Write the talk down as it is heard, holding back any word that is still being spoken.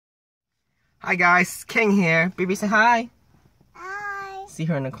Hi guys, King here. BB, say hi. Hi. See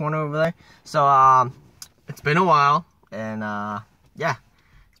her in the corner over there. So it's been a while, and yeah,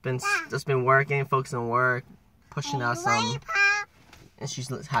 just been working, focusing on work, pushing out some, and she's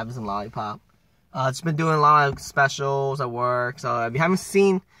having some lollipop. Just been doing a lot of specials at work. So if you haven't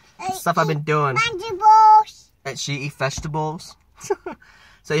seen the stuff I've been doing, Vegetables. and she eat vegetables.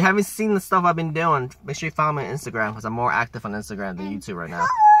 So you haven't seen the stuff I've been doing, make sure you follow me on Instagram because I'm more active on Instagram than YouTube right now.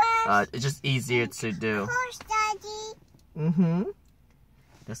 It's just easier to do.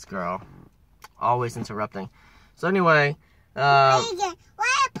 This girl, always interrupting. So anyway, I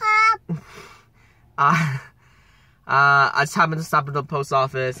just happened to stop at the post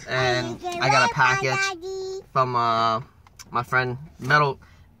office and I got a package from my friend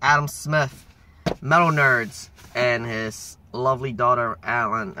Adam Smith, Metal Nerds, and his lovely daughter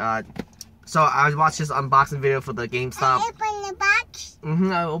Alan. So I watched his unboxing video for the GameStop. Open the box.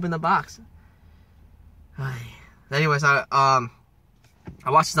 I opened the box. Anyways, I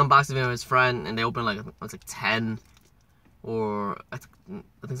watched his unboxing video with his friend, and they opened like, it's like 10 or I think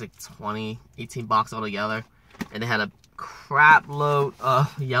it's like 20, 18 boxes altogether, and they had a crap load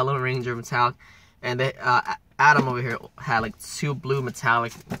of Yellow Ranger metallic, and they Adam over here had like 2 blue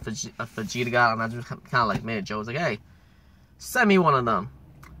metallic Vegeta guy, and I just kind of like made a joke. I was like, hey, send me one of them.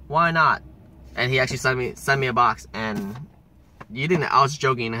 Why not? And he actually sent me a box, and you didn't. I was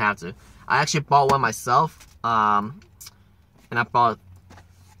joking. You didn't have to. I actually bought one myself, and I bought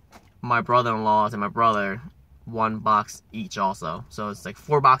my brother-in-law and my brother 1 box each also. So it's like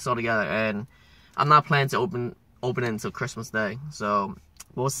 4 boxes altogether, and I'm not planning to open it until Christmas Day. So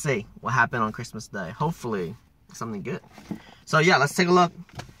we'll see what happened on Christmas Day. Hopefully something good. So yeah, let's take a look.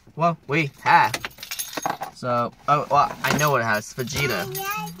 What we have. So well, I know what it has. Vegeta.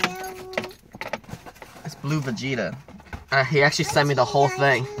 It's blue Vegeta. He actually sent me the whole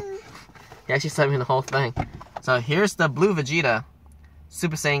thing. He actually sent me the whole thing. So here's the blue Vegeta.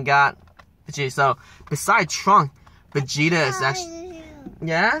 Super Saiyan God Vegeta. So beside Trunk, Vegeta is actually...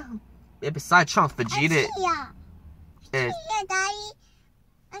 Yeah? Beside Trunk, Vegeta is...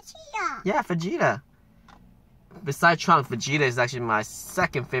 Yeah, Vegeta. Beside Trunk, Vegeta is actually my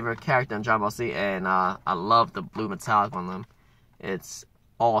second favorite character in Dragon Ball Z. And I love the blue metallic on them. It's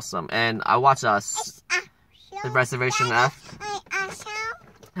awesome. And I watched the Reservation F.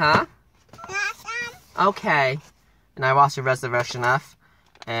 Huh? Okay. And I watched the Reservation F.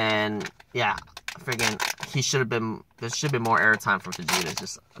 And yeah, friggin' there should be more airtime for Vegeta. It's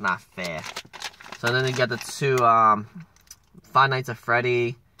just not fair. So then you got the 2 Five Nights at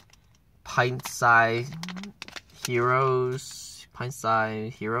Freddy pint-sized heroes.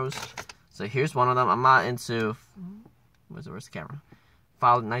 So here's one of them. I'm not into... Where's the camera?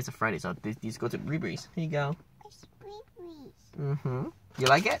 Five Nights at Freddy. So these go to Bree's. Here you go. You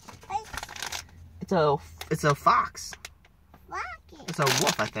like it? It's a fox. It's a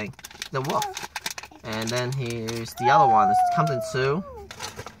wolf, I think. It's a wolf. And then here's the other one. This comes in 2.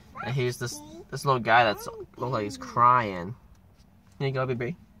 And here's this little guy that's looks like he's crying. Here you go,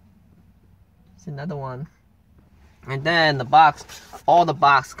 baby. It's another one. And then the box, all the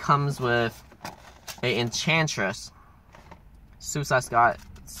box comes with a Enchantress. Suicide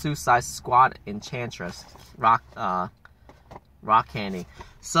Squad Enchantress. Rock candy.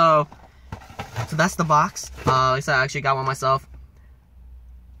 So that's the box. Like I said, I actually got one myself.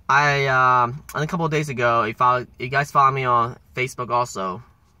 A couple of days ago, you guys follow me on Facebook also.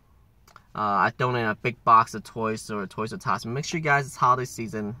 I donated a big box of toys or Toys or Tots. Make sure you guys, it's holiday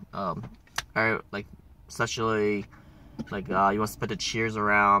season, especially you want to spread the cheers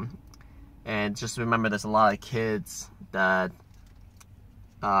around, and just remember there's a lot of kids that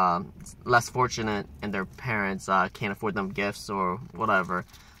less fortunate and their parents can't afford them gifts or whatever.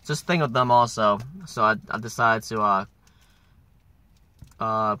 Just think of them also. So I decided to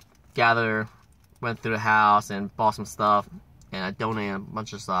went through the house and bought some stuff, and I donated a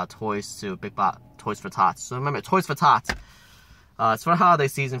bunch of toys to Big Box Toys for Tots. So remember, Toys for Tots. It's for the holiday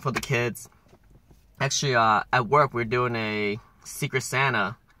season for the kids. Actually, at work we're doing a Secret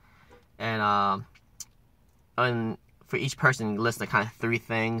Santa, and for each person you list like kind of 3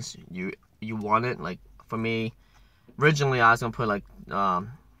 things you wanted. Like for me, originally I was gonna put like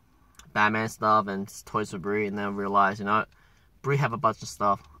Batman stuff and toys for Bree, and then I realized, you know what, Bree have a bunch of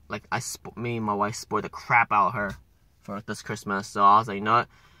stuff. Like me and my wife spoiled the crap out of her for this Christmas, so I was like, you know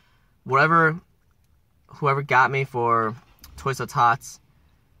what, whoever got me for Toys for Tots,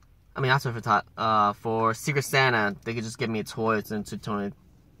 I mean not Toys for Tots, for Secret Santa, they could just give me toys and to donate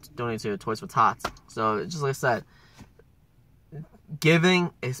to Toys for Tots. So just like I said,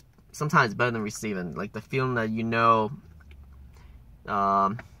 giving is sometimes better than receiving. Like the feeling that you know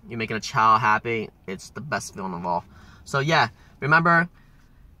You're making a child happy. It's the best feeling of all. So yeah, remember,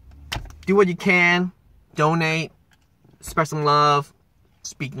 do what you can, donate, spread some love,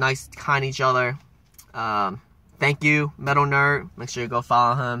 speak nice, kind to each other. Thank you, Metal Nerd. Make sure you go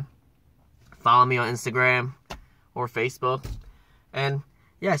follow him. Follow me on Instagram or Facebook. And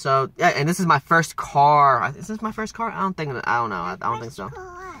yeah, so yeah, and this is my first car. Is this my first car? I don't know. I don't think so.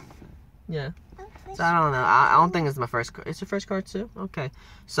 Yeah. So I don't know. I don't think it's my first car. It's your first car too? Okay.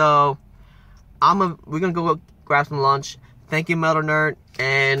 So we're gonna go grab some lunch. Thank you, Metal Nerd.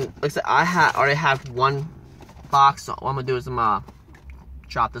 And like I said, I already have one box. So what I'm gonna do is I'm gonna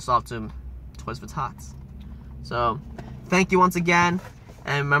drop this off to Toys for Tots. So thank you once again.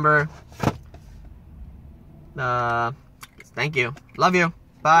 And remember, thank you. Love you.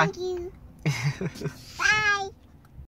 Bye. Thank you.